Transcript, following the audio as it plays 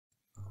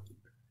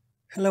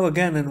Hello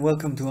again and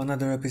welcome to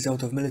another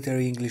episode of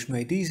Military English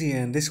Made Easy,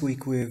 and this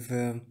week with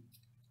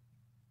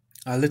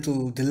a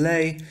little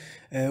delay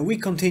we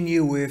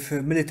continue with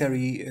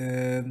military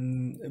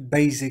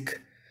basic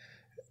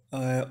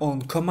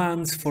on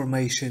commands,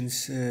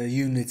 formations,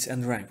 units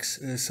and ranks.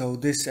 So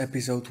this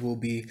episode will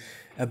be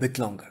a bit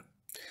longer.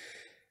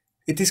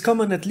 It is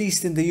common, at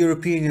least in the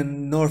European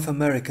and North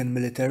American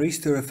militaries,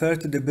 to refer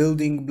to the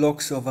building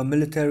blocks of a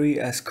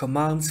military as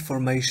commands,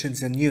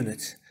 formations and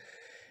units.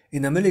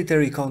 In a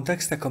military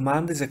context, a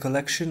command is a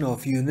collection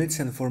of units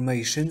and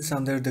formations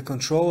under the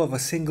control of a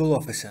single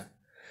officer.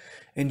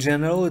 In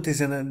general, it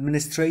is an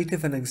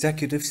administrative and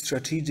executive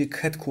strategic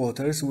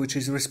headquarters which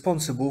is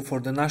responsible for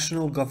the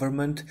national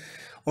government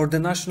or the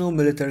national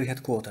military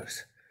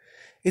headquarters.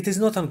 It is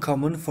not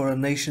uncommon for a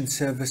nation's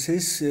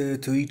services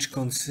to each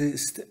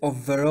consist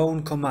of their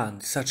own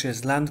command, such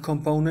as land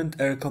component,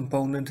 air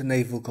component,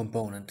 naval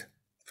component.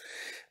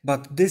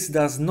 But this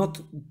does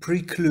not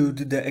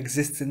preclude the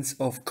existence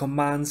of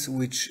commands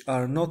which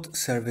are not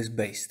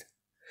service-based.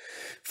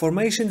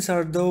 Formations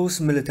are those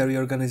military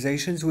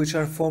organizations which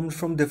are formed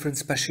from different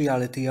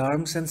specialty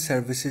arms and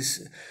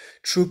services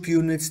troop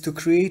units to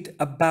create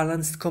a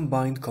balanced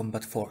combined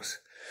combat force.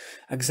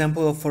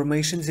 Examples of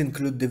formations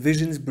include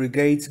divisions,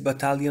 brigades,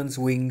 battalions,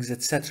 wings,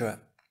 etc.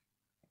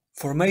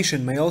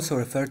 Formation may also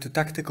refer to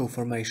tactical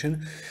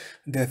formation,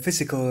 the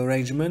physical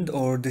arrangement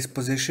or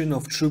disposition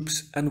of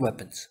troops and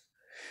weapons.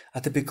 A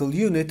typical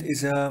unit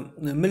is a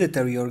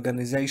military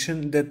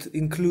organization that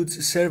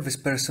includes service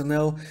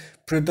personnel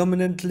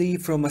predominantly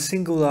from a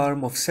single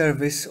arm of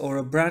service or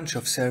a branch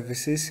of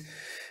services,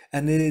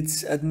 and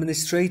its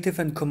administrative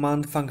and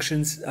command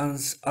functions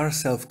are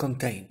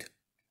self-contained.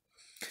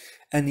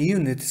 Any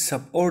unit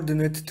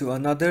subordinate to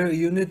another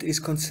unit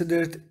is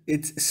considered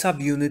its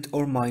subunit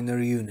or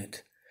minor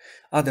unit.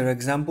 Other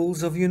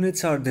examples of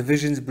units are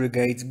divisions,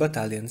 brigades,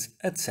 battalions,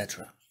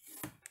 etc.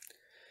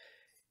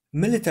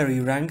 Military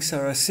ranks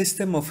are a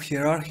system of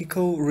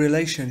hierarchical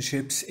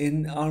relationships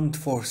in armed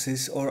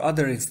forces or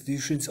other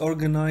institutions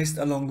organized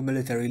along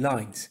military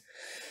lines.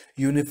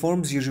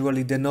 Uniforms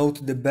usually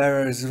denote the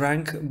bearer's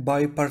rank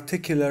by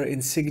particular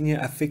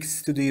insignia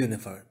affixed to the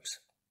uniforms.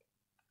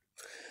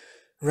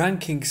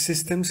 Ranking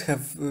systems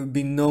have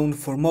been known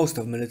for most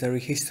of military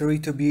history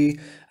to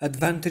be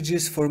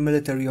advantageous for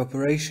military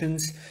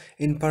operations,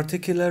 in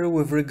particular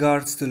with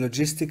regards to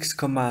logistics,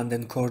 command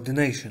and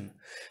coordination.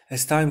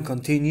 As time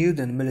continued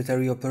and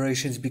military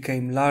operations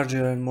became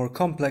larger and more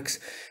complex,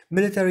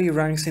 military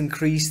ranks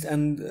increased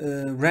and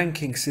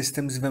ranking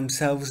systems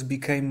themselves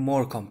became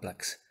more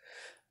complex.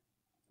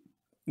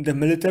 The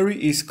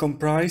military is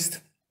comprised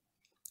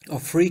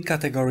of three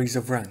categories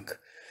of rank: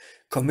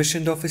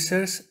 commissioned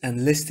officers,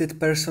 enlisted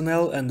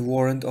personnel and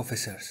warrant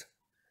officers.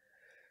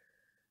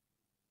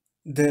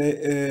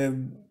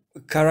 The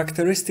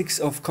characteristics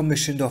of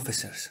commissioned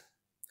officers.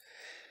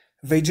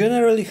 They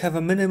generally have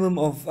a minimum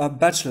of a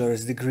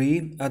bachelor's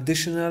degree.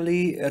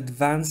 Additionally,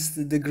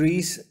 advanced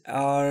degrees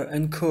are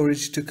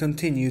encouraged to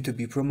continue to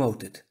be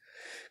promoted.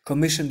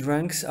 Commissioned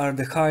ranks are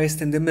the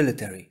highest in the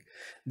military.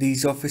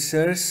 These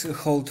officers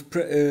hold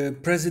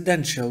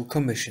presidential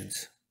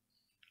commissions.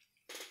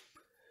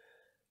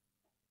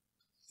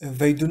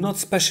 They do not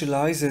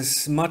specialize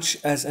as much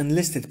as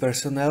enlisted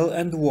personnel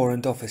and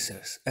warrant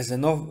officers. As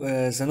an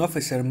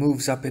officer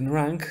moves up in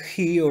rank,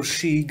 he or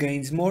she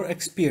gains more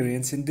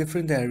experience in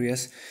different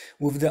areas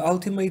with the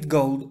ultimate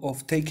goal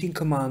of taking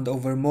command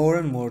over more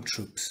and more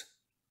troops.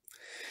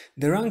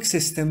 The rank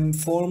system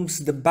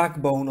forms the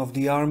backbone of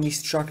the army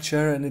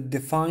structure, and it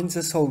defines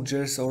a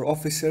soldier's or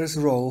officer's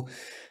role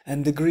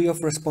and degree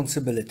of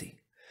responsibility.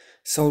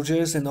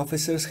 Soldiers and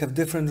officers have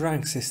different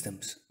rank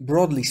systems.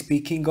 Broadly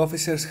speaking,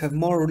 officers have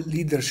more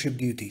leadership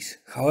duties.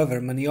 However,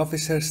 many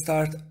officers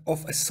start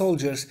off as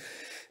soldiers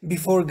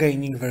before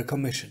gaining their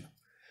commission.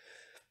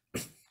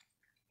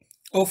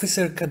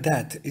 Officer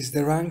cadet is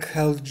the rank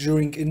held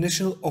during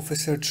initial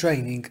officer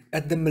training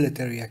at the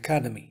military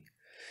academy.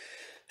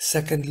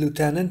 Second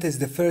lieutenant is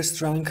the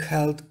first rank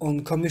held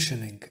on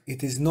commissioning.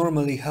 It is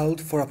normally held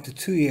for up to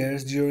 2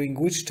 years, during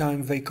which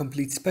time they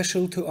complete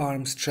special to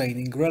arms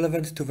training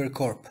relevant to their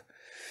corps.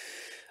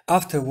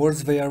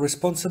 Afterwards, they are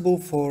responsible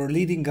for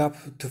leading up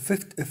to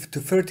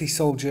 30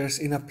 soldiers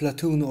in a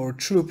platoon or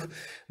troop,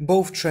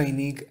 both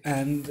training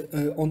and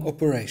on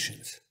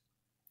operations.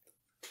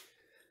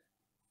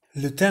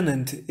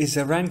 Lieutenant is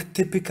a rank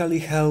typically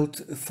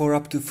held for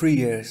up to 3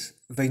 years.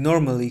 They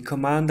normally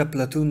command a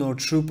platoon or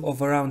troop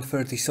of around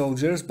 30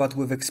 soldiers, but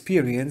with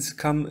experience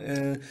come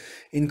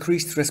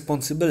increased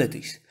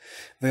responsibilities.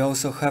 They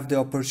also have the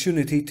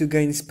opportunity to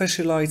gain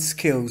specialized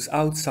skills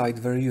outside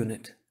their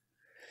unit.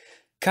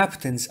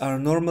 Captains are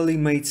normally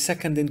made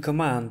second in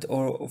command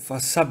or of a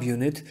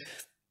subunit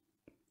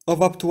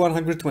of up to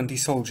 120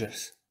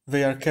 soldiers.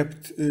 They are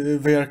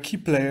key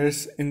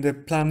players in the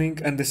planning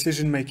and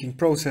decision-making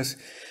process,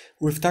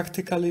 with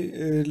tactical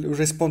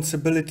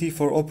responsibility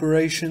for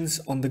operations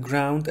on the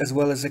ground as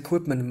well as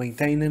equipment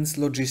maintenance,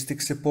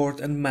 logistics support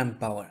and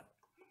manpower.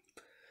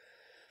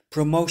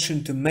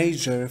 Promotion to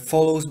major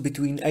follows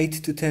between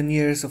 8 to 10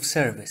 years of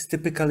service.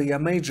 Typically, a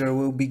major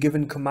will be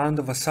given command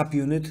of a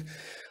subunit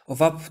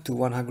of up to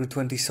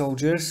 120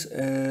 soldiers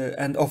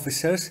and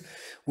officers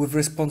with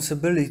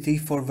responsibility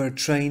for their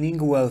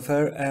training,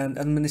 welfare and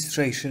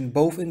administration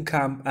both in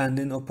camp and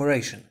in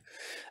operation,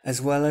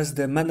 as well as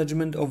the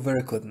management of their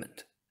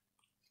equipment.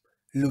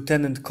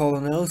 Lieutenant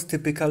colonels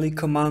typically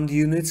command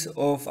units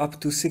of up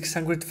to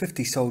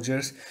 650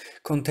 soldiers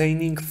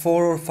containing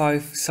 4 or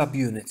 5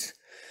 subunits.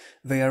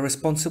 They are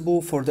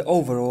responsible for the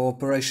overall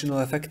operational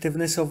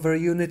effectiveness of their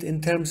unit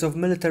in terms of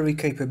military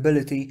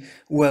capability,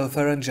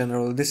 welfare and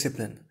general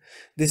discipline.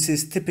 This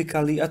is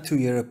typically a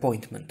 2-year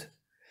appointment.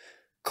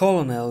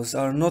 Colonels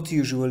are not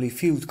usually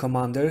field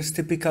commanders.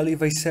 Typically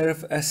they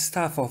serve as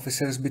staff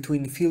officers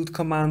between field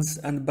commands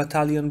and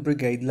battalion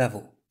brigade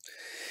level.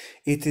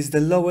 It is the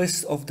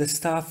lowest of the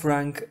staff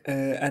rank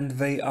and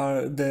they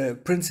are the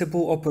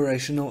principal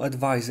operational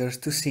advisors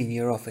to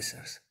senior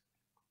officers.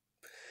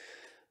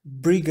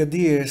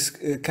 Brigadiers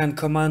can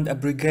command a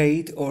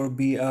brigade or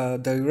be a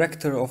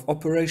director of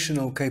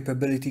operational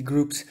capability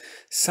groups,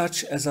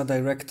 such as a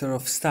director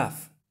of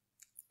staff.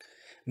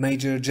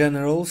 Major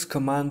generals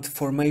command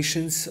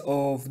formations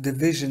of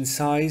division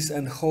size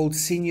and hold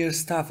senior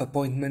staff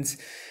appointments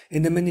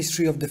in the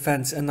Ministry of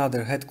Defense and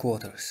other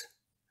headquarters.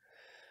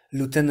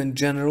 Lieutenant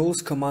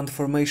generals command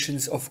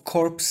formations of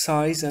corps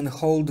size and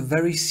hold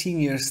very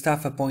senior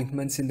staff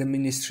appointments in the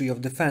Ministry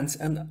of Defense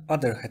and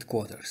other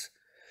headquarters.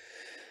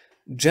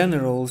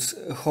 Generals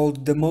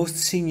hold the most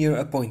senior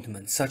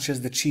appointments, such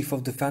as the Chief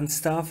of Defense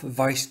Staff,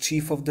 Vice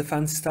Chief of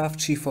Defense Staff,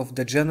 Chief of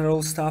the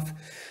General Staff,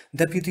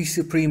 Deputy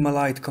Supreme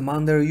Allied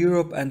Commander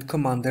Europe and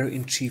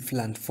Commander-in-Chief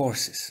Land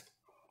Forces.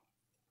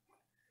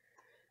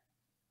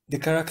 The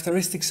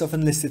characteristics of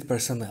enlisted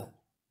personnel.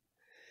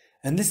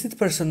 Enlisted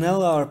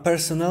personnel are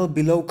personnel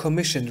below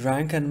commissioned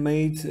rank and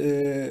make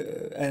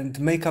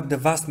up the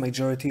vast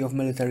majority of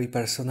military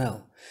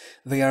personnel.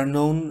 They are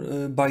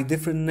known by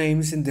different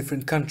names in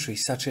different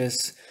countries, such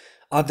as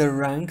other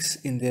ranks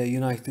in the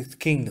United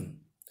Kingdom.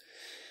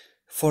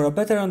 For a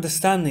better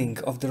understanding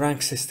of the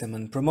rank system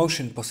and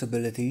promotion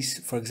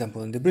possibilities, for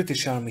example in the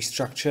British Army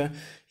structure,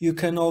 you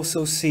can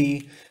also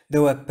see the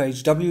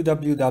webpage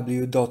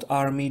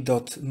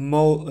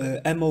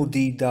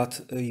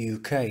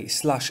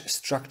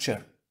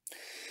www.army.mod.uk/structure.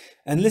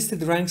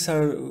 Enlisted ranks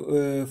are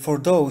for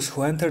those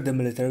who enter the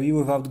military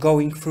without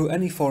going through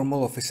any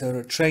formal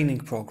officer training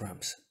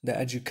programs. The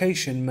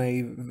education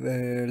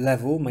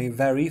level may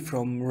vary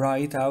from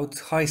right out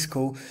high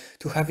school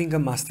to having a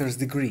master's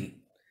degree.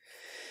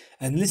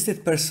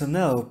 Enlisted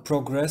personnel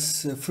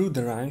progress through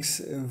the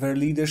ranks, their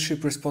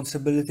leadership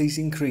responsibilities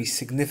increase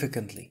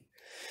significantly.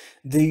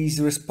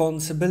 These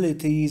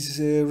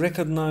responsibilities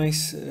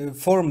recognized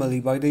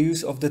formally by the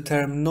use of the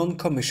term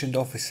non-commissioned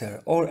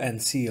officer, or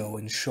NCO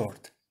in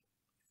short.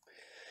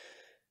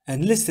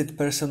 Enlisted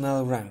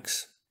personnel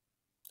ranks.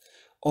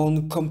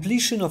 On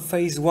completion of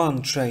Phase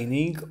 1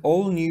 training,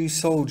 all new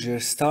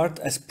soldiers start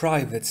as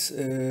privates,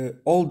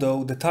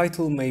 although the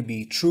title may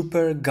be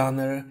trooper,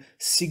 gunner,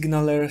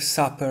 signaller,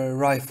 sapper,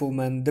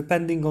 rifleman,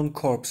 depending on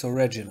corps or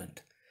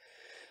regiment.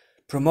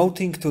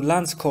 Promoting to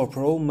Lance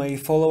Corporal may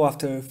follow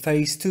after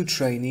Phase 2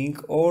 training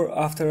or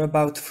after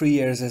about 3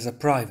 years as a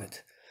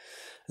private.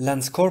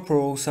 Lance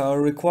Corporals are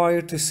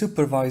required to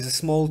supervise a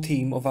small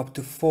team of up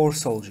to 4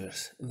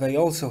 soldiers. They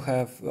also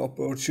have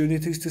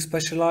opportunities to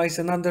specialize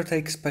and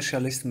undertake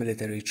specialist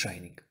military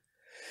training.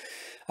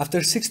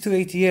 After 6 to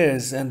 8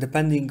 years and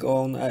depending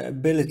on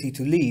ability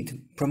to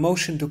lead,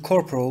 promotion to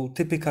Corporal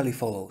typically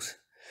follows.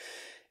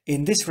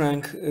 In this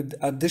rank,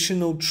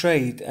 additional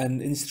trade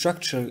and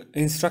instructor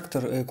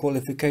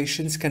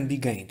qualifications can be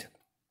gained.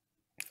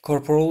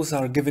 Corporals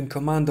are given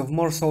command of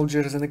more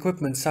soldiers and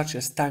equipment such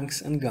as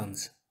tanks and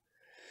guns.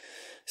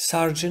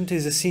 Sergeant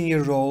is a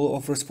senior role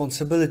of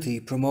responsibility,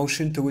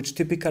 promotion to which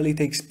typically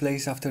takes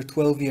place after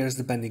 12 years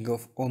depending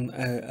on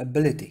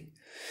ability.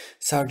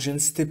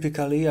 Sergeants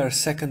typically are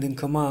second in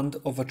command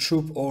of a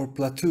troop or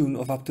platoon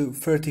of up to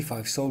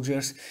 35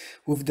 soldiers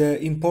with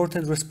the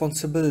important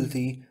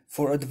responsibility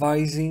for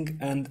advising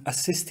and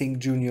assisting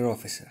junior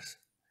officers.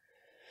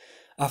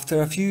 After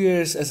a few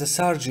years as a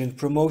sergeant,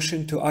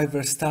 promotion to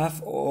either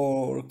staff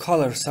or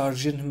color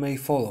sergeant may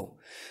follow.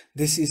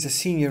 This is a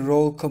senior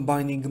role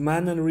combining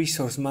man and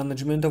resource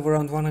management of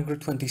around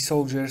 120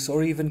 soldiers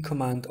or even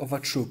command of a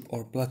troop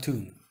or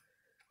platoon.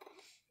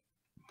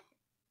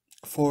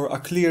 For a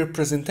clear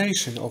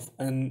presentation of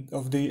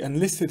the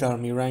enlisted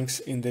army ranks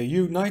in the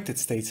United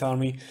States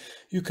Army,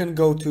 you can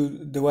go to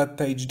the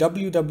webpage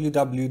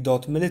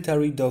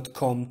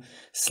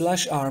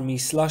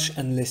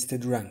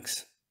www.military.com/army/enlisted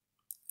ranks.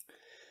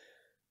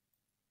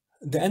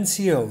 The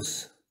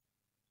NCOs.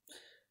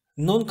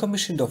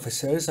 Non-commissioned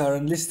officers are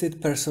enlisted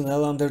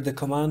personnel under the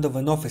command of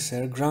an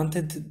officer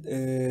granted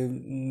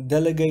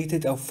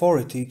delegated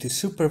authority to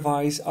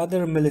supervise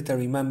other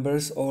military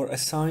members or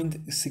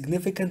assigned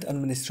significant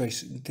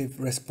administrative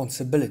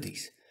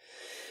responsibilities.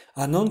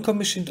 A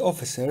non-commissioned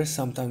officer,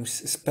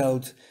 sometimes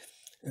spelled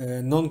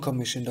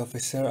non-commissioned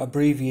officer,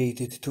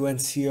 abbreviated to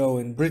NCO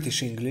in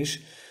British English,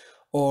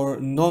 or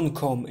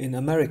non-com in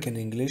American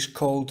English,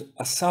 called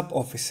a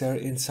sub-officer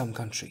in some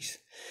countries,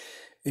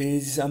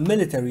 is a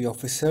military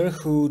officer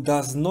who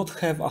does not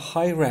have a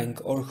high rank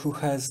or who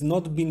has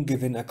not been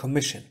given a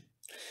commission.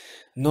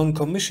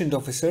 Non-commissioned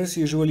officers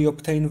usually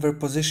obtain their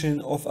position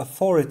of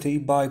authority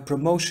by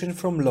promotion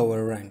from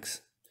lower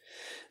ranks.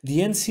 The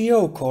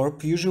NCO Corps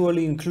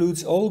usually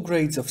includes all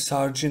grades of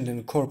sergeant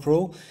and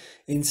corporal.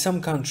 In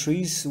some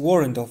countries,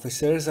 warrant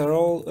officers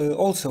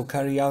also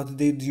carry out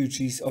the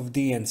duties of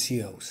the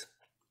NCOs.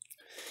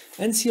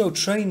 NCO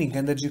training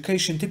and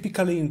education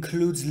typically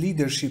includes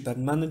leadership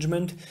and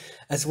management,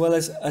 as well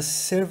as a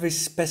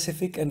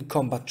service-specific and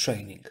combat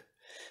training.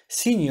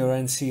 Senior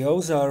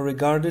NCOs are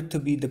regarded to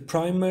be the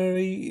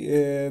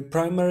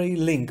primary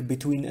link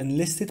between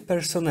enlisted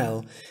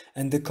personnel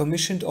and the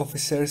commissioned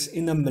officers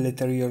in a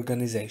military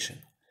organization.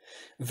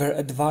 Their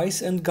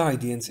advice and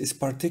guidance is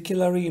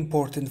particularly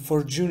important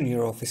for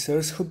junior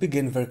officers who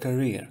begin their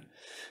career.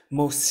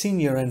 Most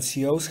senior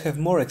NCOs have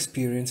more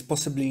experience,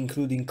 possibly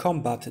including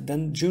combat,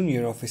 than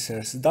junior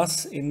officers.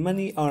 Thus, in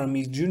many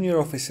armies, junior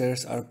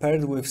officers are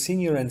paired with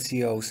senior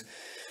NCOs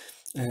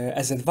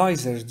as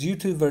advisors due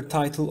to their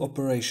title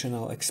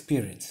operational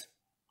experience.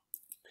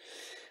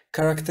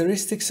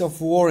 Characteristics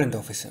of warrant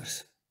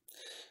officers.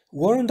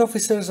 Warrant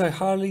officers are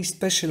highly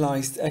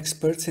specialized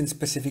experts in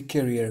specific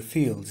career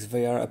fields.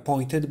 They are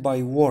appointed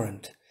by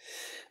warrant.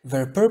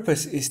 Their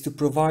purpose is to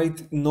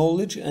provide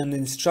knowledge and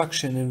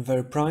instruction in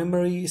their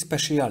primary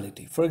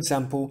specialty, for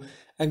example,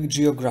 a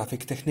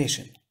geographic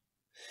technician.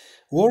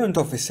 Warrant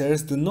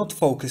officers do not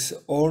focus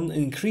on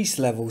increased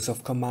levels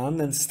of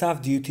command and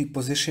staff duty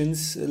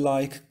positions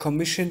like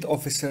commissioned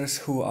officers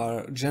who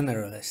are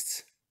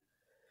generalists.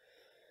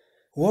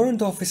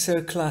 Warrant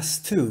officer class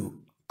 2,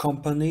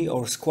 company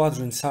or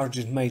squadron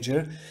sergeant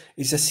major,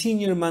 is a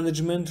senior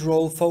management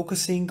role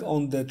focusing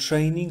on the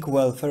training,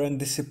 welfare and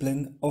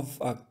discipline of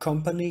a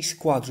company,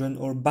 squadron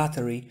or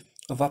battery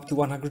of up to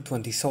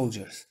 120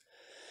 soldiers.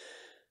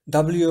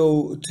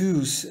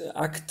 WO2s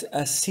act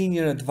as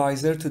senior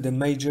advisor to the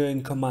major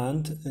in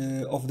command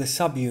of the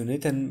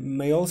subunit and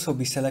may also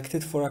be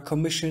selected for a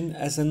commission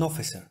as an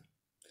officer.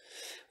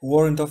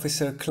 Warrant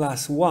Officer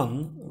Class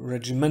 1,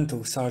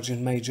 Regimental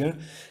Sergeant Major,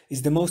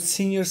 is the most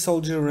senior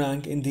soldier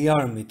rank in the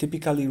Army,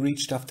 typically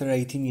reached after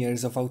 18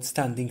 years of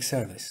outstanding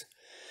service.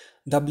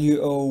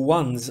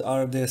 WO1s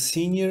are the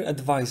senior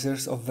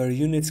advisors of their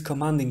unit's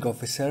commanding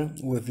officer,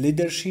 with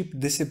leadership,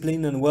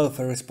 discipline and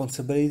welfare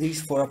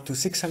responsibilities for up to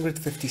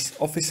 650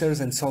 officers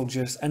and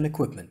soldiers and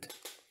equipment.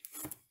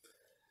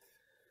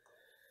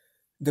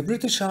 The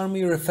British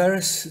Army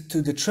refers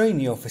to the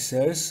trainee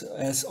officers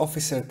as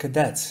officer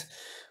cadets,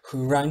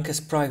 who rank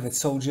as private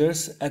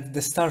soldiers at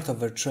the start of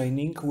their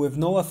training with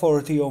no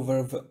authority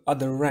over the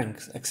other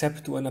ranks,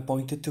 except when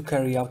appointed to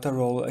carry out a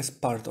role as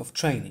part of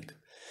training.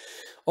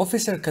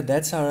 Officer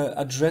cadets are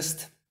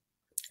addressed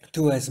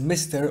to as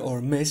Mr.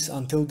 or Miss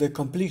until the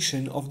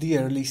completion of the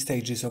early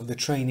stages of the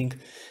training.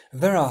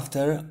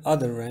 Thereafter,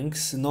 other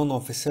ranks,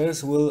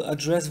 non-officers, will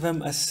address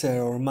them as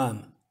Sir or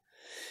Ma'am.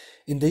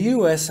 In the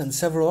US and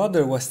several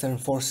other Western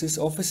forces,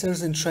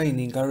 officers in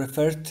training are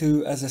referred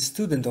to as a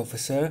student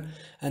officer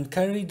and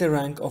carry the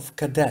rank of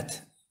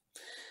cadet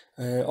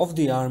of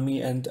the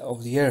Army and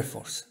of the Air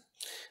Force.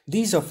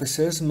 These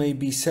officers may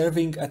be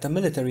serving at a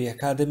military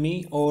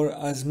academy or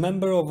as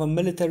member of a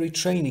military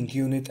training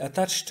unit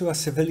attached to a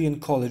civilian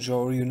college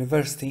or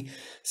university,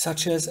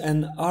 such as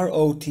an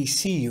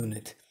ROTC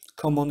unit,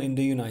 common in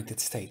the United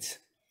States.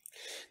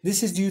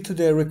 This is due to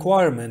the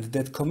requirement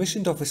that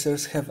commissioned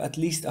officers have at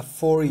least a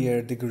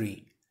 4-year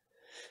degree.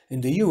 In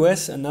the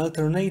US, an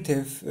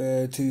alternative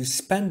to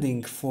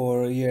spending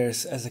 4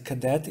 years as a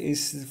cadet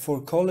is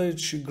for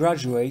college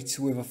graduates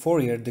with a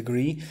 4-year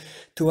degree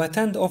to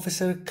attend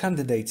Officer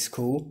Candidate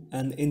School,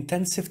 an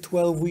intensive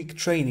 12-week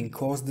training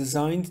course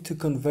designed to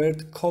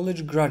convert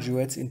college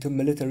graduates into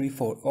military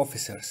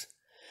officers.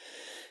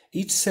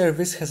 Each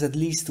service has at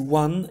least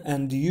one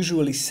and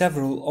usually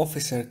several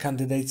Officer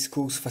Candidate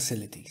Schools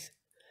facilities.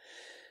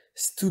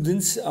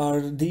 Students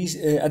at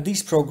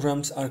these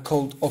programs are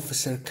called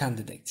officer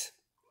candidates.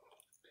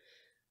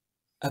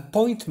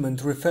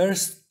 Appointment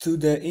refers to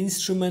the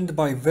instrument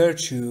by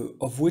virtue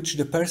of which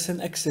the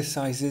person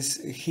exercises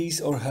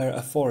his or her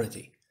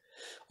authority.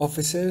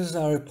 Officers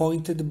are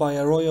appointed by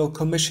a royal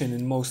commission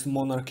in most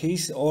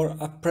monarchies or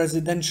a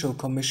presidential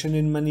commission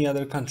in many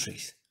other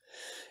countries.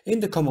 In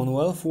the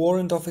Commonwealth,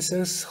 warrant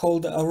officers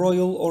hold a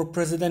royal or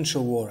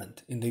presidential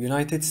warrant. In the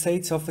United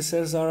States,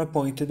 officers are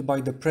appointed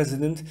by the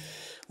President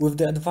with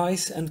the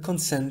advice and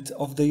consent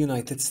of the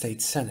United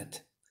States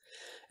Senate.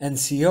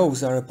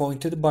 NCOs are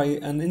appointed by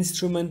an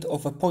instrument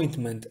of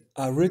appointment,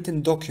 a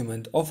written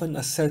document, often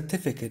a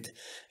certificate,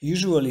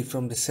 usually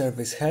from the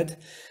service head.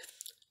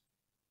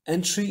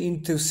 Entry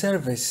into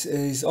service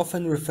is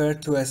often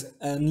referred to as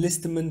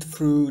enlistment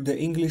through the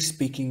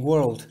English-speaking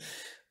world,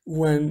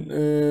 when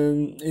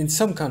in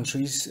some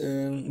countries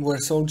where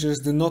soldiers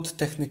do not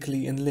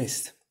technically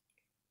enlist.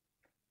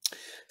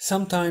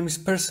 Sometimes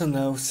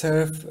personnel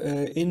serve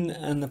in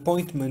an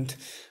appointment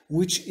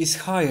which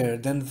is higher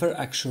than their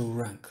actual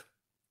rank.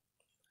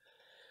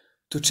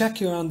 To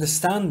check your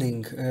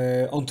understanding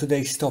on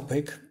today's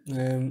topic,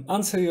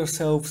 answer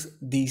yourselves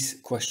these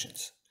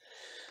questions.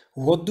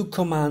 What do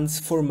commands,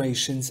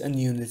 formations and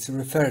units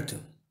refer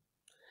to?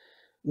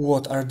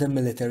 What are the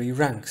military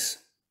ranks?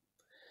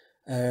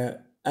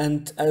 For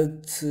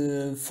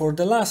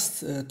the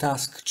last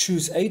task,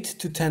 choose 8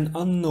 to 10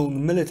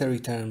 unknown military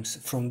terms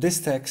from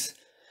this text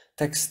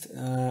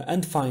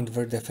and find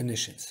their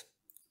definitions.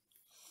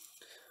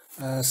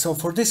 So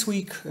for this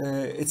week,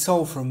 it's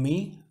all from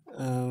me.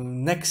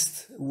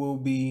 Next, we'll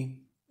be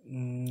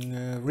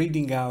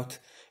reading out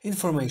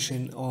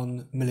information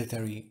on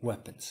military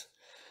weapons.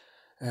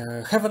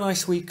 Have a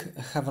nice week,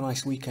 have a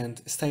nice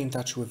weekend, stay in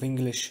touch with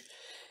English,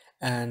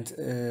 and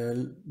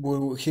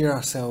we'll hear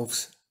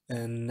ourselves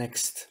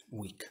next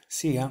week.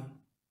 See ya!